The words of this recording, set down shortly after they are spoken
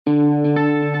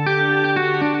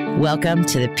Welcome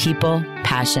to the People,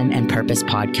 Passion, and Purpose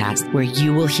podcast, where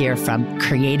you will hear from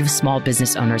creative small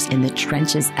business owners in the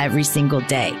trenches every single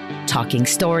day, talking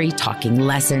story, talking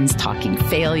lessons, talking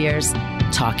failures,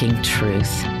 talking truth.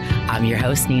 I'm your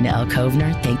host, Nina L.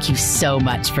 Kovner. Thank you so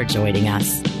much for joining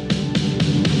us.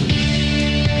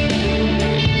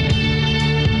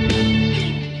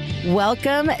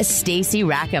 Welcome, Stacey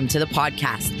Rackham, to the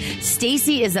podcast.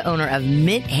 Stacey is the owner of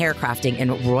Mint Haircrafting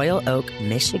in Royal Oak,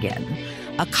 Michigan.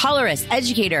 A colorist,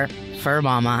 educator, fur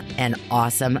mama, and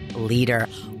awesome leader.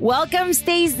 Welcome,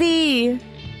 Stacey.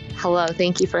 Hello.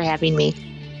 Thank you for having me.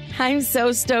 I'm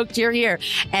so stoked you're here.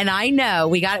 And I know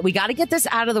we got to get this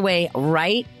out of the way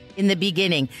right in the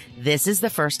beginning. This is the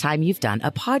first time you've done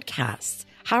a podcast.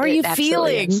 How are you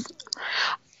feeling?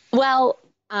 Well,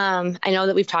 I know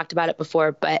that we've talked about it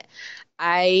before, but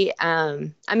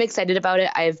I'm excited about it.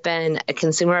 I've been a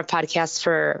consumer of podcasts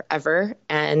forever,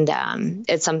 and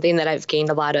it's something that I've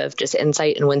gained a lot of just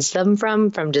insight and wisdom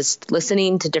from just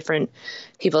listening to different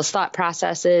people's thought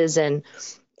processes, and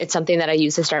it's something that I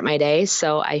use to start my day.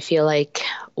 So I feel like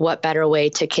what better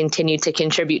way to continue to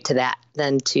contribute to that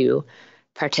than to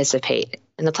participate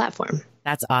in the platform.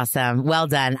 That's awesome. Well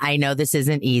done. I know this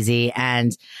isn't easy,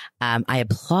 and I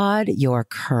applaud your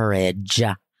courage.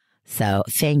 So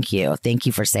thank you. Thank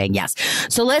you for saying yes.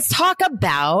 So let's talk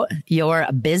about your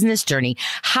business journey.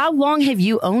 How long have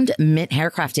you owned Mint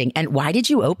Haircrafting, and why did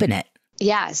you open it?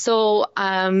 Yeah, so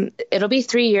it'll be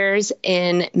 3 years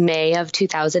in May of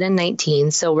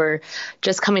 2019. So we're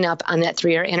just coming up on that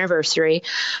 3-year anniversary.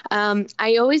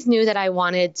 I always knew that I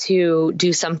wanted to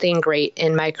do something great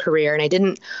in my career, and I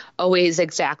didn't always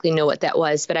exactly know what that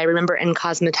was. But I remember in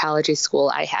cosmetology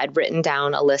school, I had written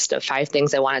down a list of 5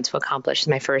 things I wanted to accomplish in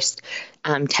my first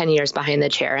 10 years behind the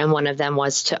chair. And one of them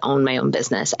was to own my own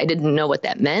business. I didn't know what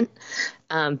that meant,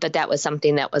 but that was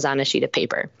something that was on a sheet of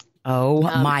paper. Oh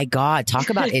my God.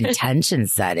 Talk about intention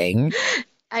setting.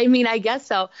 I mean, I guess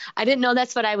so. I didn't know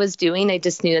that's what I was doing. I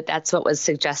just knew that that's what was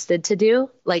suggested to do.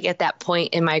 Like at that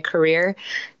point in my career,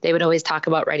 they would always talk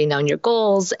about writing down your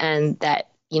goals and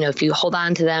that, if you hold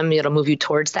on to them, it'll move you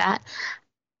towards that.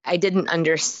 I didn't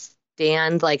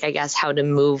understand, I guess, how to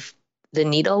move the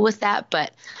needle with that.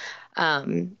 But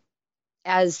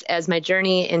as my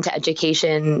journey into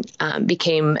education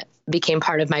became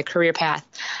part of my career path,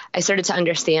 I started to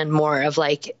understand more of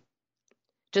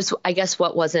just, I guess,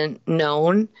 what wasn't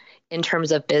known in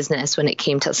terms of business when it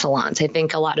came to salons. I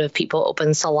think a lot of people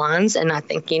open salons and not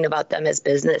thinking about them as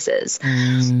businesses.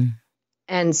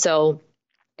 And so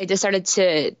I just started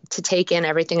to take in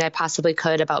everything I possibly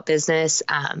could about business.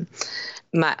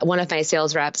 One of my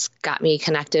sales reps got me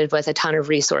connected with a ton of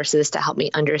resources to help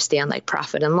me understand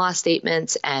profit and loss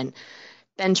statements and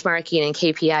benchmarking and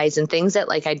KPIs and things that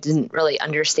I didn't really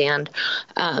understand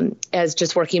as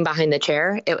just working behind the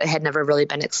chair. It had never really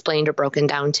been explained or broken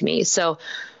down to me. So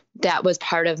that was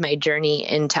part of my journey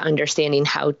into understanding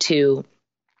how to,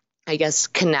 I guess,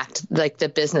 connect the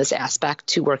business aspect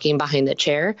to working behind the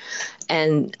chair.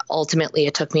 And ultimately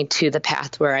it took me to the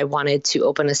path where I wanted to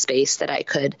open a space that I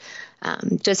could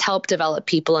just help develop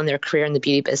people in their career in the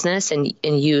beauty business and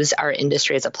use our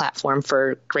industry as a platform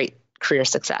for great career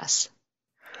success.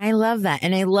 I love that.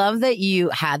 And I love that you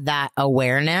had that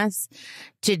awareness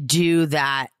to do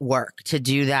that work, to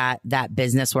do that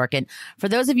business work. And for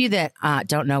those of you that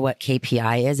don't know what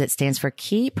KPI is, it stands for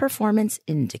Key Performance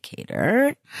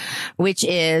Indicator, which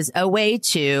is a way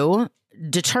to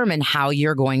determine how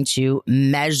you're going to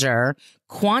measure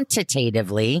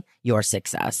quantitatively your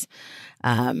success.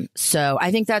 So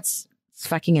I think that's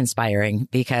fucking inspiring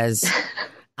because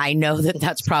I know that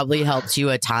that's probably helped you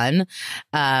a ton.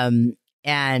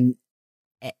 And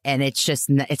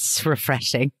it's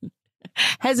refreshing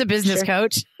as a business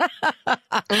coach.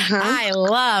 I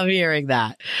love hearing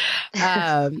that.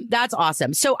 That's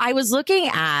awesome. So I was looking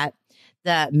at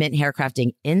the Mint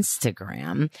Haircrafting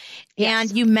Instagram,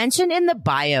 and you mentioned in the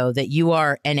bio that you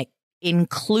are an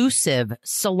inclusive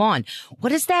salon. What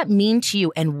does that mean to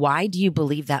you, and why do you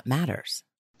believe that matters?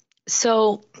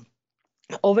 So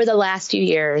over the last few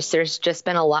years, there's just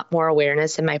been a lot more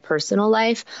awareness in my personal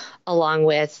life, along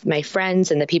with my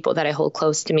friends and the people that I hold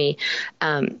close to me,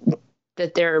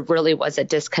 that there really was a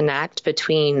disconnect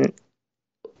between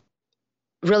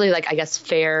really, I guess,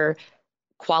 fair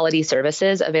quality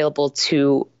services available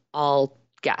to all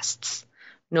guests,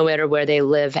 no matter where they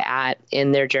live at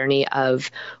in their journey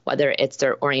of whether it's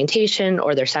their orientation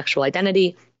or their sexual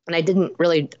identity. And I didn't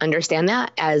really understand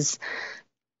that as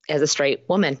a straight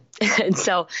woman. And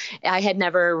so I had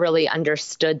never really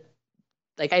understood,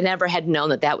 I never had known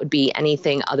that would be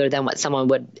anything other than what someone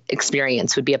would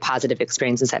experience would be a positive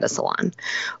experience inside a salon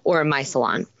or my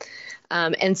salon.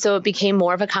 And so it became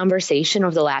more of a conversation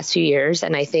over the last few years.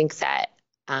 And I think that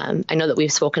I know that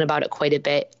we've spoken about it quite a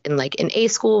bit in A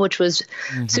school, which was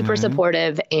super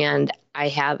supportive. And I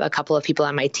have a couple of people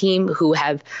on my team who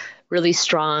have really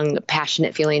strong,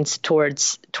 passionate feelings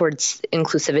towards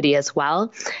inclusivity as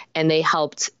well. And they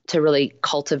helped to really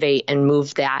cultivate and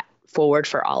move that forward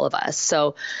for all of us.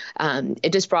 So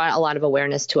it just brought a lot of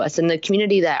awareness to us. And the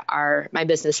community that my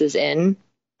business is in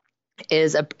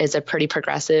is a pretty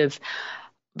progressive,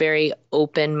 very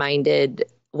open-minded,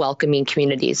 welcoming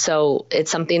community. So it's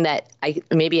something that I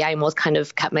almost kind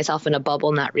of kept myself in a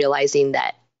bubble, not realizing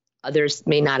that others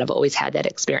may not have always had that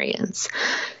experience.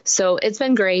 So it's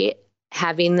been great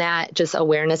having that just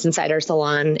awareness inside our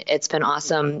salon. It's been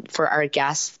awesome for our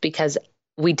guests because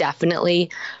we definitely,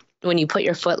 when you put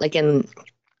your foot like in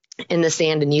the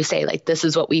sand and you say like, this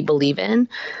is what we believe in,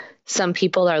 some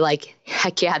people are like,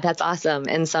 heck yeah, that's awesome.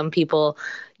 And some people,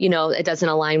 it doesn't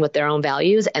align with their own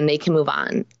values and they can move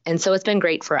on. And so it's been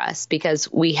great for us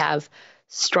because we have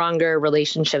stronger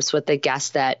relationships with the guests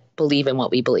that believe in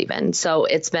what we believe in. So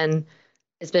it's been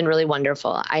really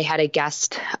wonderful. I had a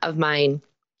guest of mine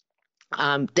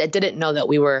that didn't know that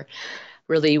we were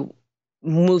really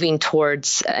moving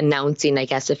towards announcing, I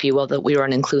guess, if you will, that we were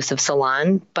an inclusive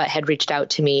salon, but had reached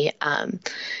out to me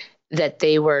that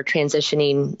they were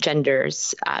transitioning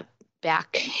genders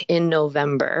back in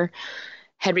November,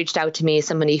 had reached out to me,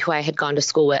 somebody who I had gone to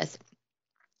school with,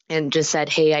 and just said,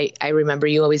 hey, I remember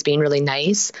you always being really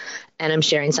nice, and I'm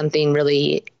sharing something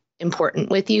really important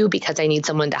with you because I need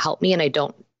someone to help me and I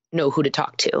don't know who to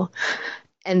talk to.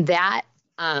 And that,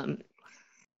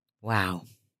 wow.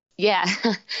 Yeah,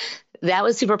 that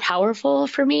was super powerful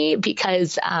for me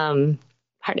because, pardon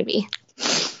me,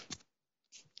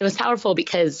 it was powerful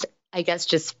because I guess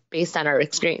just based on our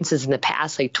experiences in the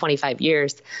past, like 25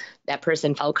 years, that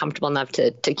person felt comfortable enough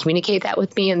to communicate that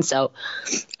with me. And so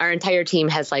our entire team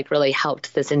has like really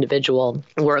helped this individual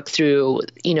work through,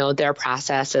 their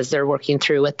process as they're working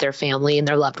through with their family and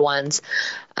their loved ones.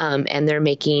 And they're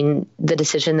making the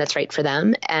decision that's right for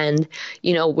them. And,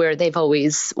 where they've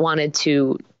always wanted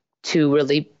to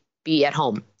really be at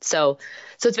home. So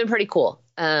it's been pretty cool.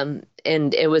 And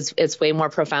it's way more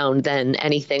profound than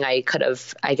anything I could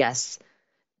have, I guess,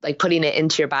 like putting it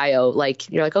into your bio, like,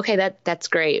 you're like, okay, that's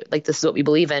great. Like, this is what we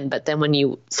believe in. But then when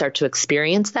you start to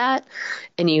experience that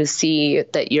and you see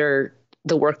that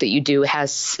the work that you do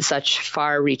has such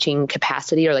far reaching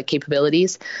capacity or like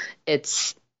capabilities,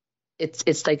 it's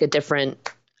like a different,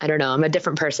 I don't know, I'm a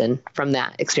different person from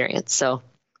that experience. So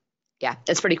yeah,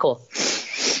 it's pretty cool.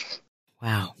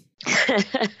 Wow.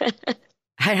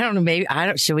 I don't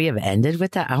know. Should we have ended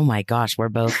with that? Oh my gosh. We're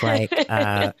both like,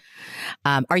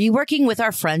 are you working with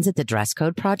our friends at the Dress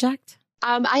Code Project?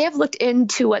 I have looked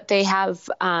into what they have,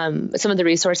 some of the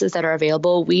resources that are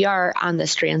available. We are on the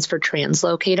Strands for Trans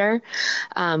locator.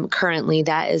 Currently,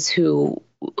 that is who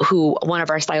one of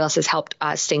our stylists has helped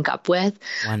us sync up with.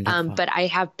 But I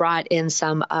have brought in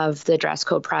some of the Dress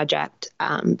Code Project,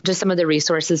 just some of the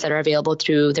resources that are available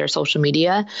through their social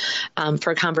media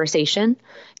for conversation.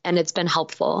 And it's been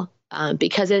helpful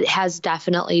because it has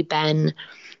definitely been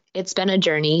a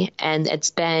journey, and it's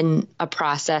been a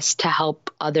process to help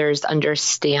others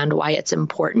understand why it's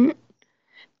important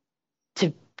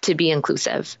to be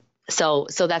inclusive. So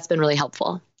that's been really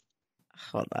helpful.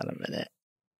 Hold on a minute.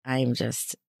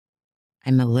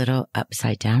 I'm a little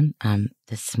upside down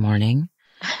this morning.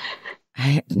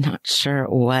 I'm not sure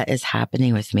what is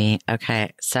happening with me.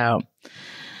 Okay, so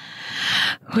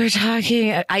we're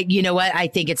talking. You know what? I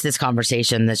think it's this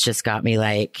conversation that's just got me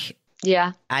like,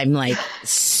 yeah, I'm like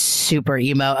super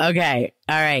emo. Okay.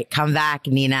 All right. Come back,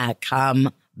 Nina.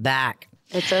 Come back.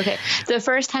 It's okay. The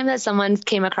first time that someone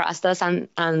came across us on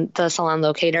the salon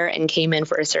locator and came in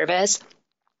for a service,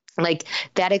 like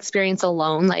that experience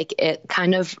alone, like it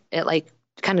kind of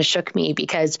shook me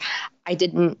because I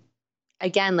didn't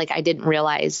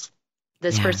realize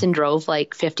this person drove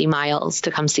like 50 miles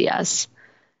to come see us.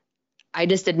 I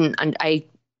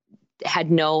had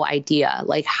no idea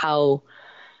like how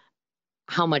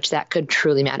much that could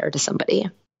truly matter to somebody.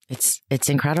 It's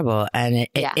incredible. And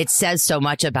it says so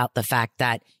much about the fact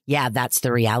that, that's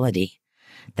the reality.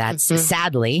 That's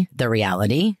sadly the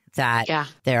reality that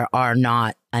there are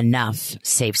not enough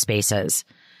safe spaces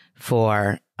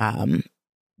for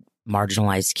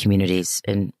marginalized communities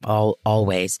in all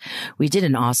ways. We did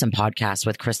an awesome podcast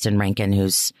with Kristen Rankin,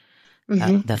 who's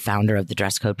the founder of the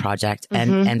Dress Code Project.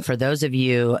 And for those of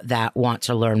you that want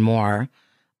to learn more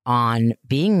on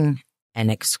being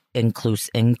an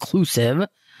inclusive,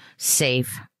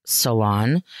 safe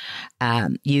salon,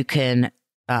 you can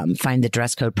find the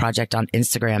Dress Code Project on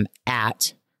Instagram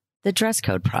at the Dress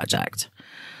Code Project.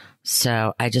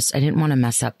 So I didn't want to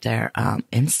mess up their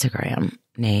Instagram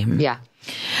name. Yeah.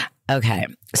 Okay.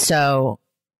 So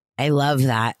I love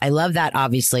that. I love that,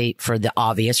 obviously, for the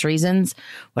obvious reasons.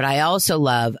 What I also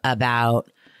love about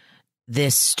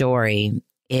this story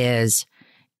is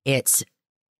it's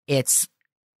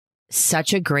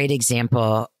such a great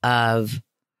example of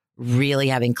really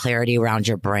having clarity around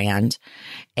your brand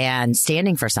and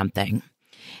standing for something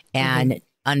and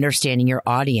understanding your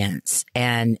audience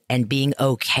and being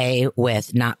okay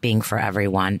with not being for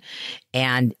everyone.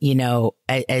 And, you know,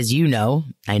 as you know,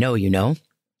 I know, you know,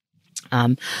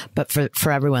 but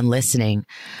for everyone listening,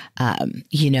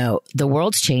 you know, the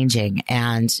world's changing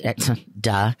and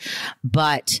duh,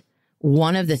 but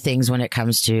one of the things when it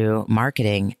comes to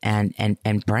marketing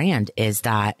and brand is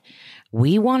that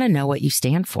we want to know what you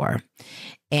stand for,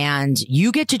 and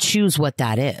you get to choose what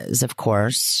that is, of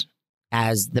course,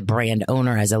 as the brand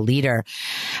owner, as a leader.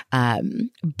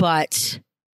 But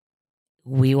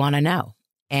we want to know.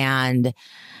 And,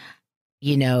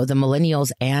 you know, the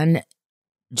millennials and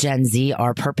Gen Z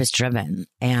are purpose driven,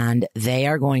 and they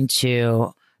are going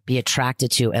to be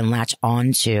attracted to and latch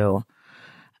on to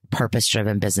purpose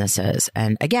driven businesses.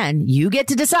 And again, you get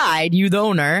to decide, you, the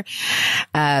owner,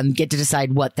 get to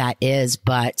decide what that is.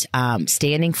 But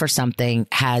standing for something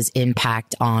has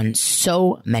impact on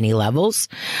so many levels,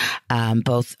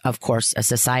 both, of course, a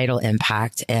societal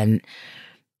impact and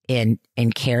in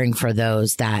caring for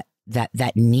those that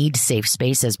need safe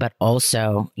spaces, but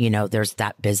also, you know, there's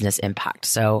that business impact.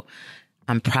 So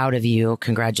I'm proud of you.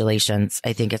 Congratulations.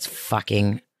 I think it's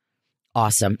fucking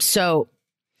awesome. So,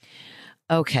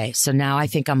 okay. So now I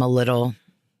think I'm a little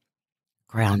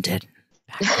grounded.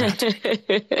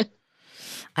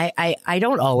 I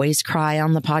don't always cry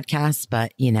on the podcast,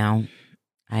 but you know,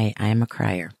 I am a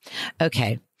crier.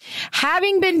 Okay.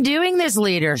 Having been doing this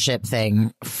leadership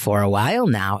thing for a while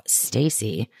now,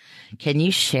 Stacey, can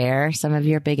you share some of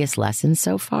your biggest lessons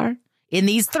so far in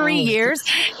these 3 years?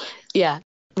 Yeah.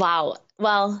 Wow.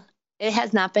 Well, it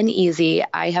has not been easy.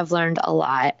 I have learned a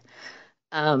lot.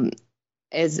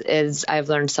 Is I've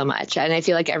learned so much, and I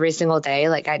feel like every single day,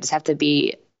 like I just have to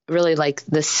be really like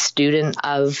the student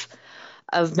of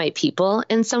my people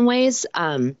in some ways.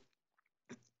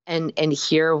 And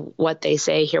hear what they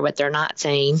say, hear what they're not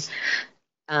saying.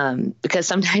 Because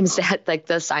sometimes that, like,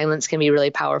 the silence can be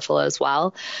really powerful as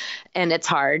well. And it's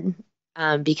hard,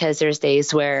 because there's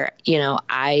days where, you know,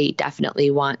 I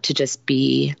definitely want to just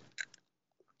be,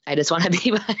 I just want to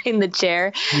be behind the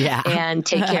chair and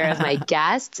take care of my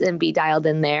guests and be dialed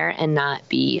in there and not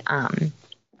be, and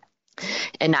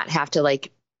not have to,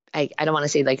 like, I don't want to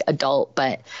say like adult,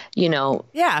 but, you know,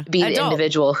 be adult. The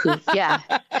individual who,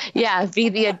 be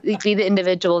the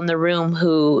individual in the room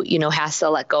who, you know, has to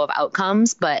let go of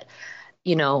outcomes, but,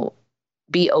 you know,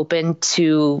 be open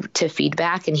to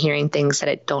feedback and hearing things that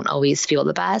I don't always feel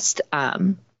the best.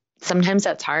 Sometimes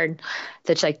that's hard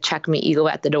to like check my ego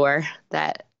at the door,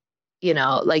 that, you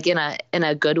know, like in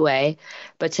a good way,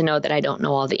 but to know that I don't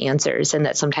know all the answers, and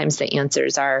that sometimes the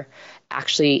answers are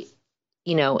actually,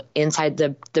 you know, inside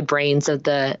the brains of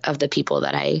the people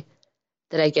that I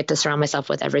get to surround myself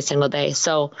with every single day.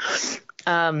 So,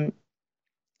 in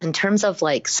terms of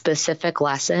like specific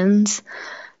lessons,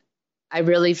 I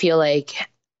really feel like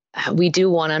we do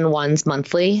one-on-ones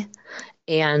monthly,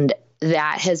 and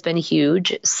that has been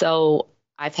huge. So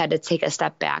I've had to take a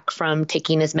step back from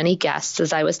taking as many guests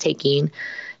as I was taking,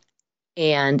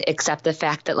 and accept the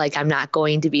fact that, like, I'm not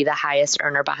going to be the highest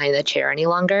earner behind the chair any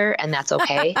longer. And that's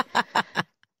okay.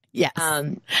 Yes.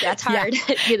 That's hard.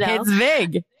 You know, it's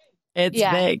big. It's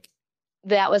big.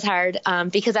 That was hard.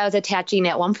 Because I was attaching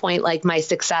at one point, like, my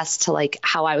success to like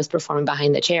how I was performing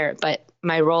behind the chair, but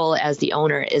my role as the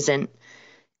owner isn't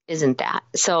that.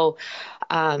 So,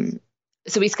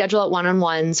 so we schedule at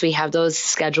one-on-ones. We have those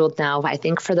scheduled now, I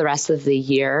think, for the rest of the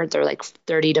year. They're like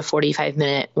 30 to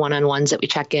 45-minute one-on-ones that we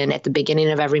check in at the beginning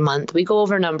of every month. We go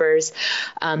over numbers,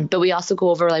 but we also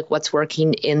go over like what's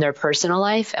working in their personal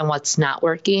life and what's not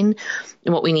working,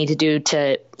 and what we need to do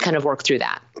to kind of work through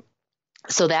that.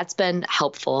 So that's been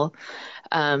helpful.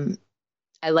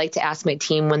 I like to ask my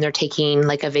team when they're taking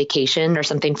like a vacation or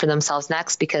something for themselves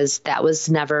next, because that was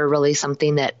never really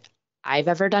something that I've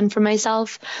ever done for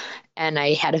myself. And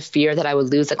I had a fear that I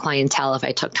would lose a clientele if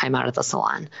I took time out of the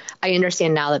salon. I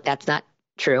understand now that that's not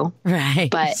true. Right.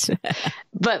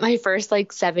 But my first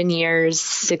like 6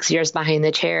 years behind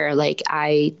the chair, like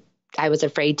I was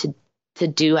afraid to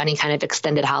do any kind of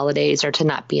extended holidays or to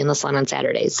not be in the salon on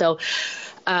Saturdays. So,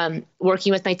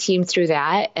 working with my team through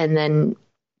that, and then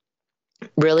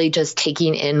really just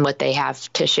taking in what they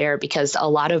have to share, because a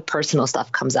lot of personal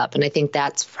stuff comes up. And I think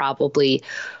that's probably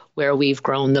where we've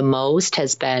grown the most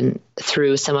has been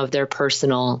through some of their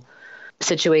personal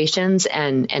situations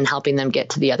and helping them get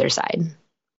to the other side.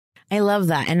 I love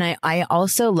that. And I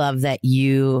also love that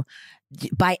you,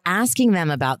 by asking them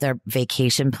about their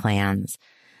vacation plans,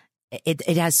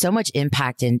 it has so much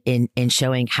impact in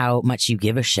showing how much you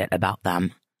give a shit about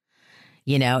them.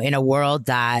 You know, in a world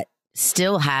that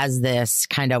still has this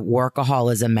kind of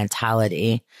workaholism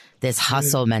mentality, this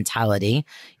hustle mentality,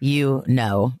 you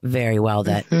know very well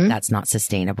that that's not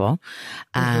sustainable.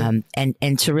 And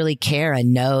to really care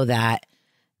and know that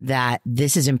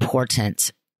this is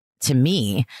important to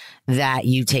me, that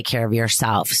you take care of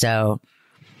yourself. So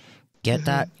get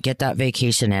that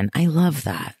vacation in. I love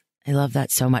that. I love that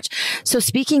so much. So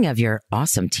speaking of your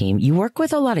awesome team, you work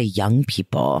with a lot of young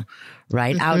people,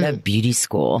 right? Out of beauty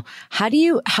school. How do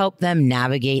you help them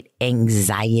navigate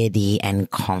anxiety and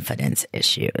confidence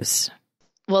issues?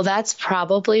 Well, that's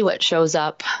probably what shows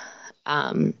up.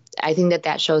 I think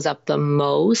that shows up the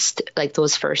most, like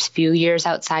those first few years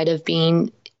outside of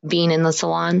being in the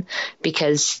salon,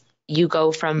 because you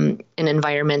go from an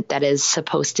environment that is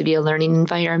supposed to be a learning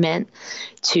environment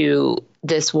to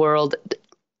this world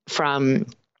and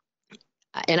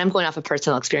I'm going off of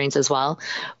personal experience as well,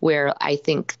 where I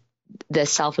think the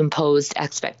self-imposed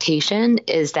expectation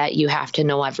is that you have to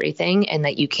know everything and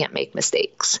that you can't make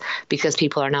mistakes because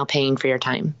people are now paying for your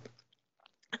time.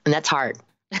 And that's hard.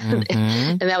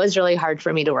 And that was really hard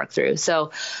for me to work through.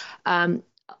 So, I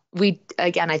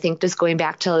think just going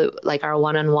back to like our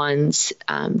one-on-ones,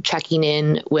 checking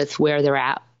in with where they're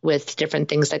at with different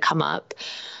things that come up.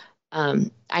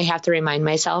 I have to remind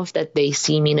myself that they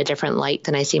see me in a different light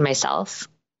than I see myself.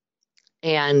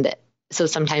 And so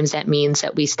sometimes that means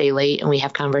that we stay late and we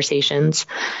have conversations.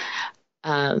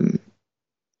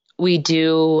 We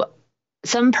do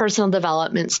some personal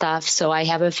development stuff. So I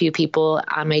have a few people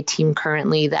on my team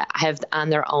currently that have on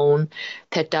their own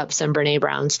picked up some Brene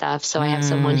Brown stuff. So I have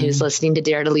someone who's listening to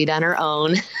Dare to Lead on her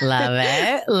own. Love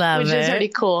it. Which is pretty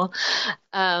cool.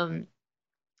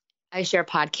 I share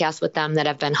podcasts with them that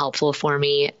have been helpful for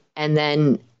me. And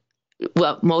then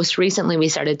what most recently we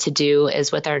started to do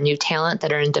is with our new talent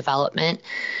that are in development,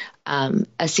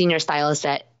 a senior stylist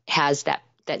that has that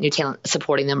new talent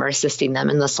supporting them or assisting them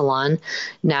in the salon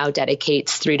now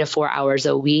dedicates 3 to 4 hours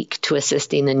a week to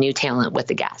assisting the new talent with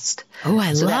the guest. Oh,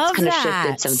 I so love that's kind that. of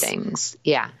shifted some things.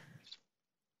 Yeah.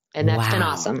 And that's been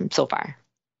awesome so far.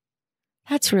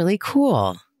 That's really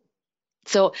cool.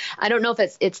 So I don't know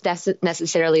if it's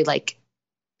necessarily like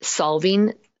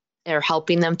solving or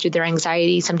helping them through their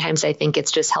anxiety. Sometimes I think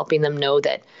it's just helping them know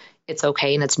that it's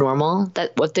okay and it's normal,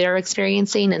 that what they're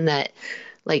experiencing, and that,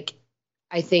 like,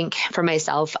 I think for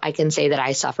myself, I can say that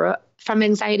I suffer from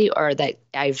anxiety or that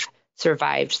I've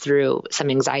survived through some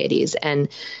anxieties. And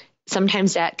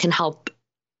sometimes that can help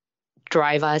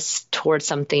drive us towards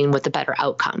something with a better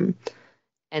outcome.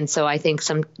 And so I think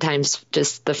sometimes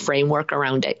just the framework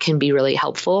around it can be really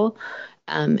helpful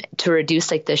to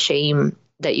reduce like the shame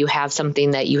that you have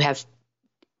something that you have,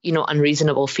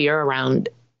 unreasonable fear around,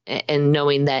 and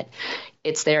knowing that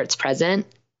it's there, it's present,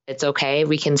 it's okay,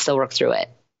 we can still work through it.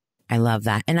 I love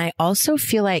that. And I also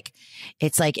feel like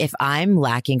it's like if I'm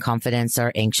lacking confidence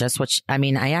or anxious, which I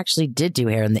mean, I actually did do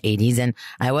hair in the 80s and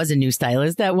I was a new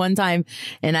stylist at one time.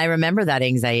 And I remember that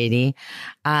anxiety.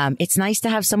 It's nice to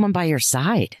have someone by your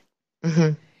side.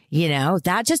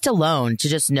 That just alone, to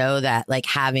just know that like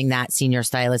having that senior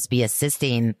stylist be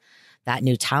assisting that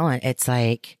new talent, it's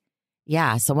like,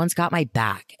 yeah, someone's got my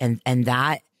back. And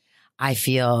that I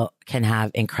feel can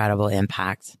have incredible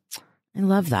impact. I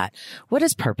love that. What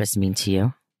does purpose mean to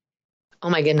you? Oh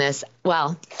my goodness.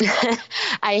 Well,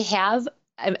 I have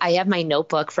my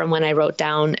notebook from when I wrote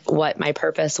down what my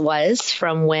purpose was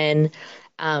from when,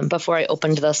 before I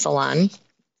opened the salon,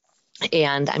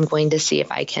 and I'm going to see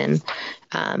if I can,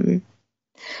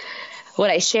 what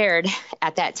I shared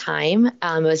at that time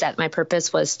was that my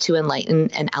purpose was to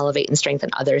enlighten and elevate and strengthen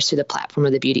others through the platform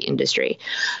of the beauty industry.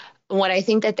 What I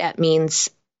think that means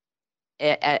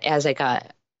as like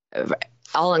a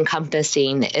all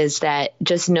encompassing is that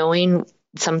just knowing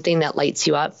something that lights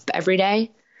you up every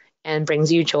day and brings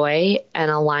you joy,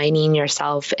 and aligning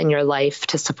yourself and your life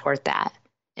to support that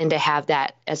and to have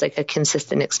that as like a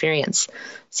consistent experience.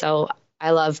 So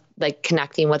I love like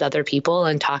connecting with other people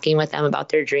and talking with them about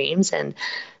their dreams. And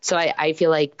so I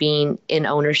feel like being in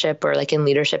ownership or like in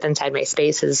leadership inside my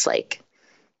space is like,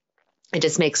 it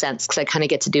just makes sense because I kind of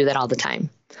get to do that all the time,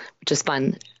 which is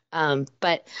fun.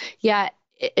 But yeah,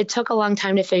 it took a long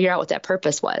time to figure out what that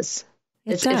purpose was.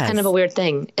 It's kind of a weird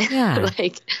thing. Yeah.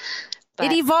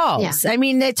 It evolves. Yeah. I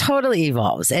mean, it totally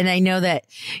evolves. And I know that,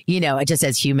 just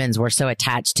as humans, we're so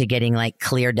attached to getting like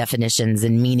clear definitions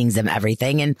and meanings of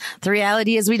everything. And the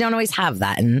reality is we don't always have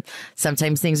that. And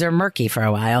sometimes things are murky for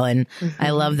a while. And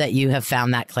I love that you have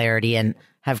found that clarity and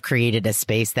have created a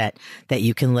space that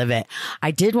you can live it. I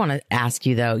did want to ask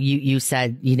you though, you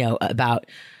said, about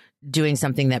doing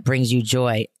something that brings you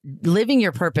joy. Living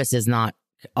your purpose is not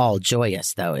all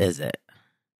joyous though, is it?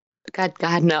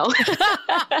 God, no.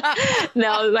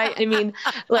 No, I mean,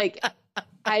 like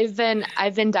I've been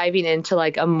diving into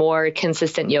like a more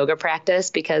consistent yoga practice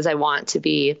because I want to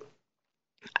be,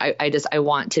 I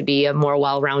want to be a more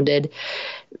well-rounded,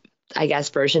 I guess,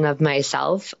 version of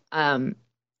myself.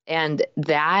 And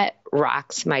that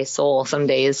rocks my soul some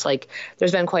days. Like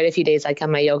there's been quite a few days like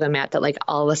on my yoga mat that like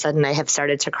all of a sudden I have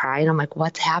started to cry and I'm like,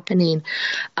 what's happening?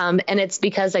 And it's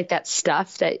because like that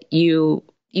stuff that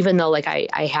even though like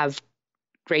I have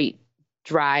great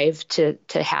drive to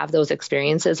have those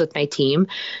experiences with my team,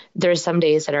 there's some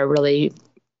days that are really,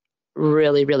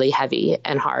 really, really heavy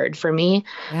and hard for me.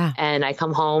 Yeah. And I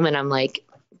come home and I'm like,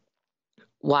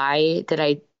 why did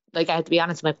I have to be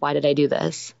honest. I'm like, why did I do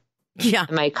this? Yeah.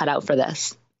 Am I cut out for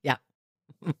this? Yeah.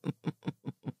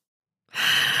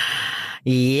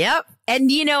 Yep.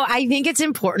 And, I think it's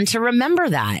important to remember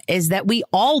that is that we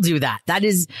all do that. That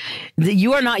is,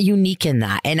 you are not unique in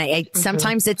that. And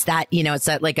sometimes it's that, it's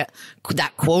that like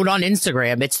that quote on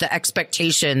Instagram. It's the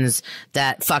expectations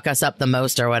that fuck us up the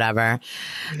most or whatever.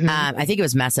 I think it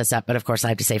was mess us up, but of course I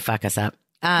have to say fuck us up.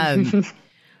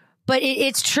 But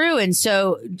it's true. And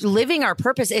so living our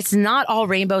purpose, it's not all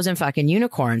rainbows and fucking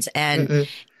unicorns. And,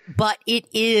 but it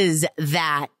is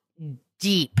that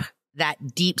deep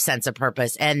sense of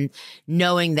purpose and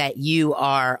knowing that you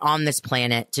are on this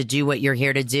planet to do what you're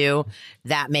here to do.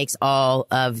 That makes all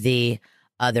of the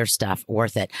other stuff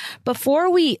worth it.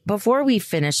 Before we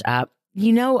finish up,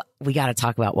 we got to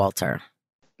talk about Walter.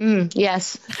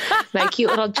 Yes. My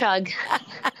cute little chug.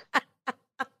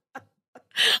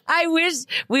 I wish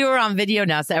we were on video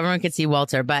now so everyone could see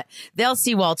Walter, but they'll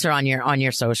see Walter on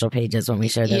your social pages when we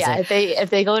share this. Yeah, if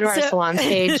they go to our salon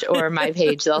page or my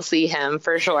page, they'll see him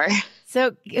for sure.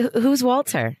 So who's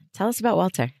Walter? Tell us about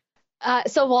Walter.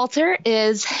 So Walter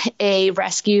is a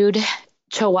rescued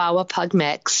Chihuahua pug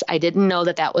mix. I didn't know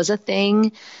that was a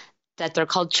thing, that they're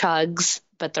called chugs,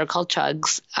 but they're called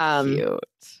chugs. Cute.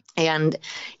 And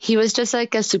he was just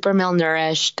like a super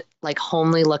malnourished, like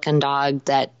homely looking dog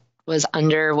that was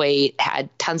underweight, had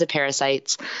tons of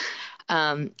parasites.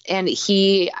 And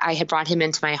I had brought him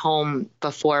into my home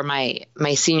before my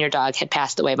senior dog had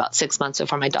passed away, about 6 months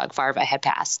before my dog Farva had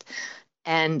passed.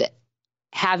 And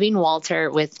having Walter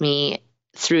with me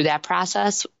through that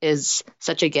process is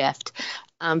such a gift.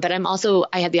 But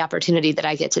I had the opportunity that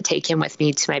I get to take him with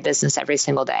me to my business every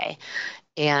single day.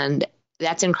 And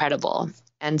that's incredible.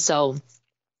 And so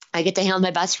I get to hang out with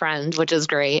my best friend, which is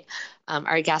great.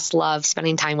 Our guests love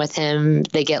spending time with him.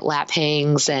 They get lap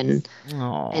hangs and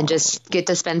just get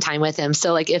to spend time with him.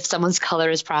 So like if someone's color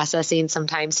is processing,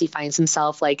 sometimes he finds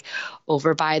himself like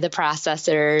over by the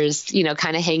processors,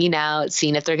 kind of hanging out,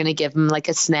 seeing if they're going to give him like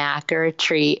a snack or a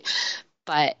treat.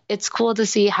 But it's cool to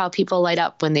see how people light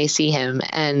up when they see him.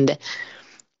 And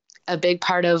a big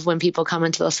part of when people come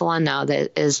into the salon now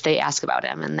is they ask about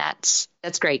him. And that's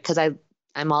great because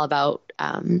I'm all about,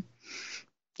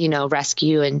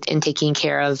 rescue and taking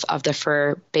care of the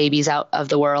fur babies out of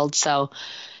the world. So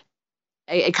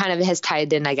it kind of has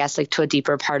tied in, I guess, like to a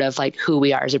deeper part of like who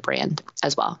we are as a brand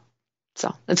as well.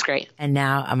 So that's great. And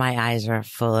now my eyes are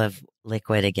full of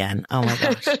liquid again. Oh my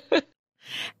gosh.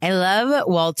 I love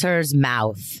Walter's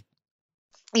mouth.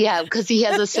 Yeah, because he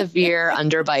has a severe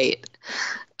underbite.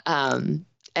 And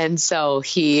so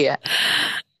he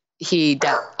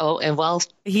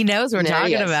knows we're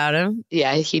talking about him.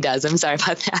 Yeah, he does. I'm sorry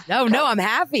about that. No, I'm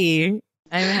happy.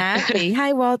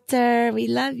 Hi, Walter. We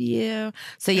love you.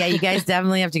 So yeah, you guys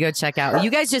definitely have to go check out. You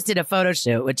guys just did a photo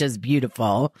shoot, which is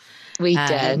beautiful. We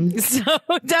did. So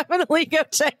definitely go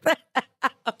check that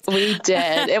out. We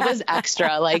did. It was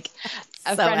extra. Like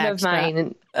a friend of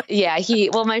mine. Yeah,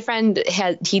 my friend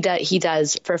he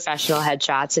does professional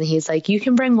headshots and he's like, you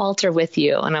can bring Walter with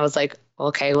you. And I was like,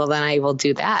 okay, well then I will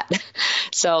do that.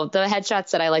 So the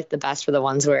headshots that I liked the best were the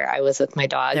ones where I was with my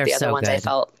dog. The other ones good. I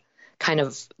felt kind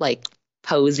of like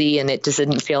posy and it just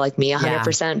didn't feel like me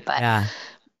 100%. But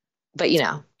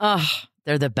oh,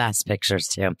 they're the best pictures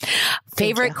too.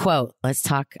 Favorite quote. Let's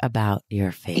talk about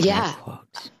your favorite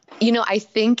quote. I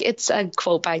think it's a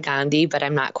quote by Gandhi, but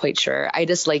I'm not quite sure. I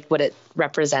just like what it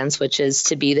represents, which is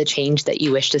to be the change that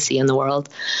you wish to see in the world.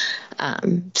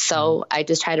 So I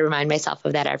just try to remind myself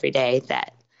of that every day,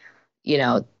 that,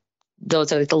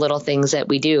 those are like the little things that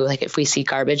we do. Like if we see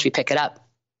garbage, we pick it up.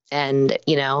 And,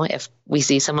 if we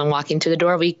see someone walking to the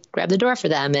door, we grab the door for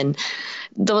them, and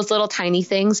those little tiny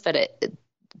things,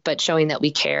 but showing that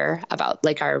we care about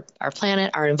like our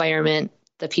planet, our environment,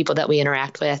 the people that we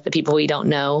interact with, the people we don't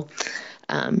know.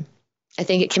 I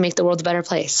think it can make the world a better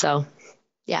place. So,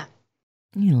 yeah.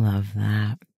 I love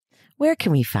that. Where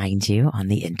can we find you on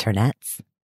the internets?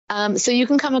 So you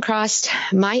can come across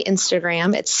my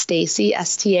Instagram. It's Stacey,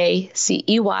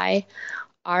 STACEY,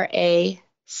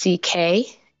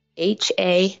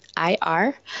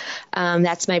 RACKHAIR.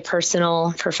 That's my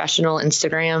personal professional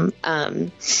Instagram.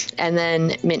 And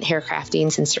then Mint Hair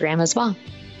Crafting's Instagram as well.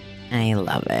 I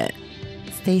love it.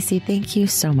 Stacey, thank you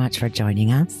so much for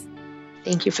joining us.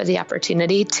 Thank you for the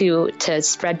opportunity to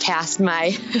spread past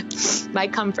my my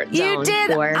comfort zone. You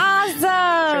did awesome for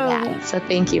that. So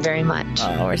thank you very much.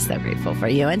 Oh, we're so grateful for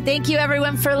you. And thank you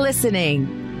everyone for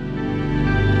listening.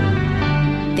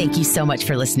 Thank you so much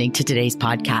for listening to today's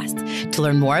podcast. To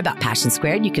learn more about Passion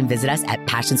Squared, you can visit us at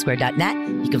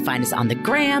passionsquared.net. You can find us on the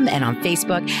gram and on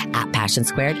Facebook at Passion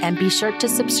Squared, and be sure to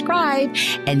subscribe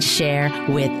and share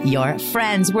with your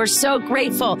friends. We're so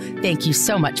grateful. Thank you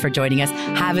so much for joining us.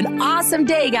 Have an awesome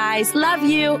day, guys. Love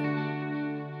you.